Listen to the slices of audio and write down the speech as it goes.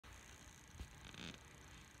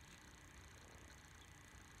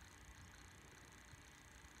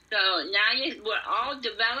So now we're all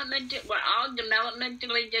developmentally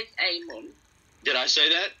disabled. Did I say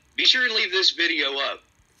that? Be sure and leave this video up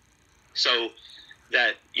so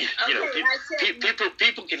that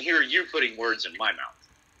people can hear you putting words in my mouth.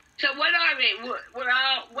 So what are we? What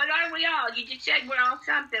are we all? You just said we're all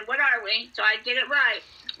something. What are we? So I get it right.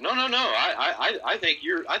 No. I think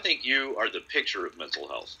you are the picture of mental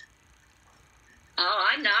health. Oh,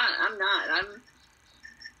 I'm not.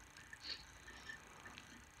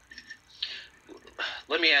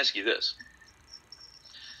 Let me ask you this.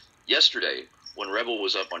 Yesterday, when Rebel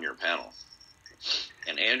was up on your panel,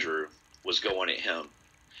 and Andrew was going at him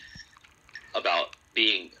about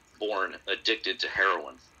being born addicted to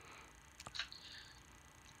heroin,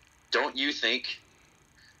 don't you think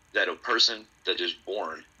that a person that is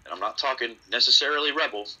born, and I'm not talking necessarily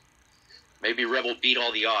Rebel, maybe Rebel beat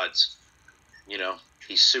all the odds,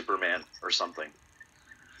 he's Superman or something.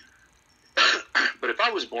 But if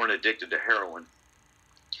I was born addicted to heroin,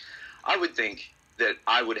 I would think that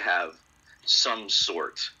I would have some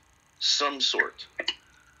sort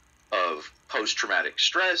of post-traumatic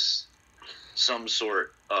stress, some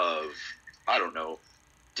sort of, I don't know,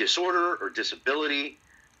 disorder or disability,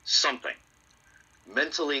 something.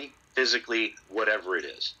 Mentally, physically, whatever it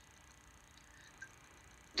is.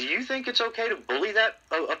 Do you think it's okay to bully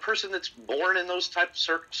a person that's born in those types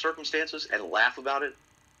of circumstances and laugh about it?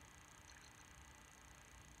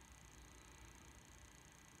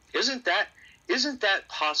 Isn't that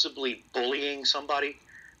possibly bullying somebody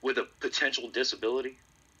with a potential disability?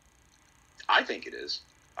 I think it is.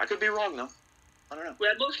 I could be wrong, though. I don't know.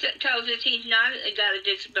 Rebel tells us he's not got a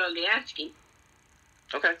disability. Ask him.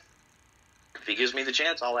 Okay. If he gives me the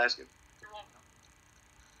chance, I'll ask him.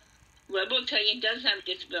 Rebel will tell you he does have a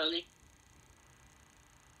disability.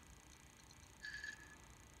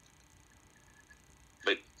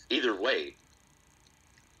 But either way,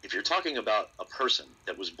 if you're talking about a person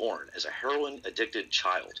that was born as a heroin-addicted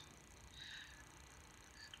child,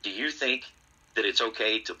 do you think that it's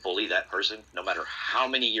okay to bully that person, no matter how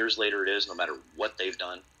many years later it is, no matter what they've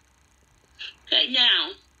done? Okay,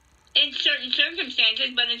 now, in certain circumstances,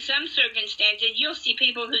 but in some circumstances, you'll see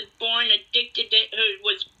people who was born addicted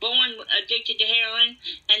to heroin,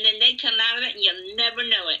 and then they come out of it, and you'll never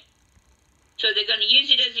know it. So they're going to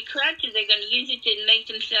use it as a crutch, or they're going to use it to make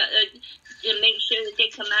themselves to make sure that they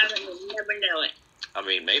come out of it and they'll never know it. I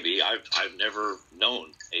mean, maybe. I've never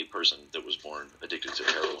known a person that was born addicted to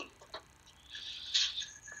heroin.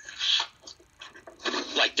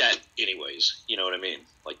 Like that, anyways. You know what I mean?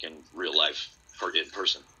 Like in real life, or in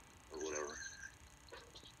person, or whatever.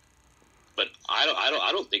 But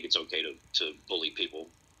I don't think it's okay to bully people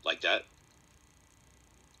like that.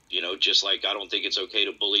 Just like I don't think it's okay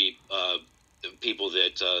to bully people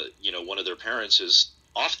that one of their parents is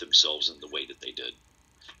off themselves in the way that they did.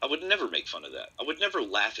 I would never make fun of that. I would never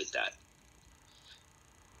laugh at that.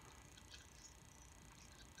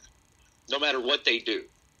 No matter what they do,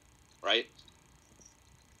 right?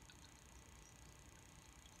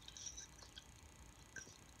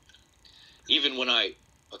 Even when I,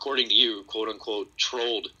 according to you, quote unquote,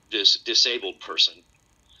 trolled this disabled person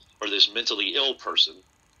or this mentally ill person,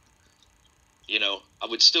 I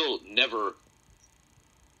would still never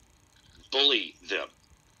bully them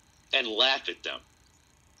and laugh at them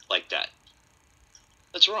like that.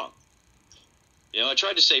 That's wrong. I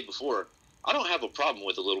tried to say before, I don't have a problem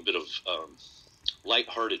with a little bit of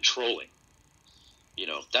lighthearted trolling.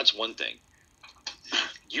 That's one thing.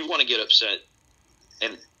 You want to get upset,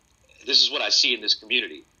 and this is what I see in this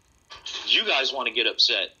community. You guys want to get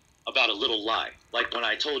upset about a little lie. Like when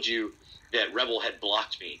I told you that Rebel had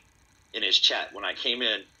blocked me in his chat when I came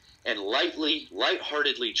in and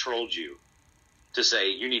lightheartedly trolled you to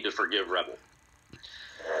say you need to forgive Rebel.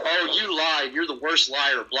 Oh, you lied. You're the worst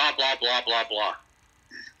liar. Blah, blah, blah, blah, blah.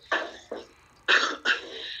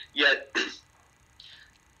 Yet,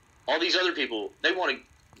 all these other people, they want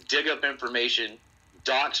to dig up information,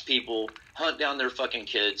 dox people, hunt down their fucking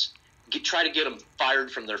kids, try to get them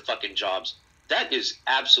fired from their fucking jobs. That is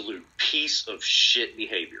absolute piece of shit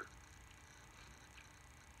behavior.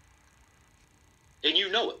 And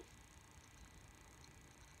you know it.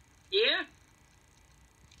 Yeah.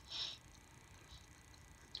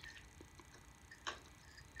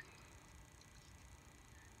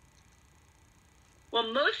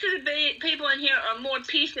 Well, most of the people in here are more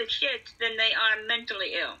piece of shit than they are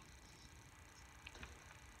mentally ill.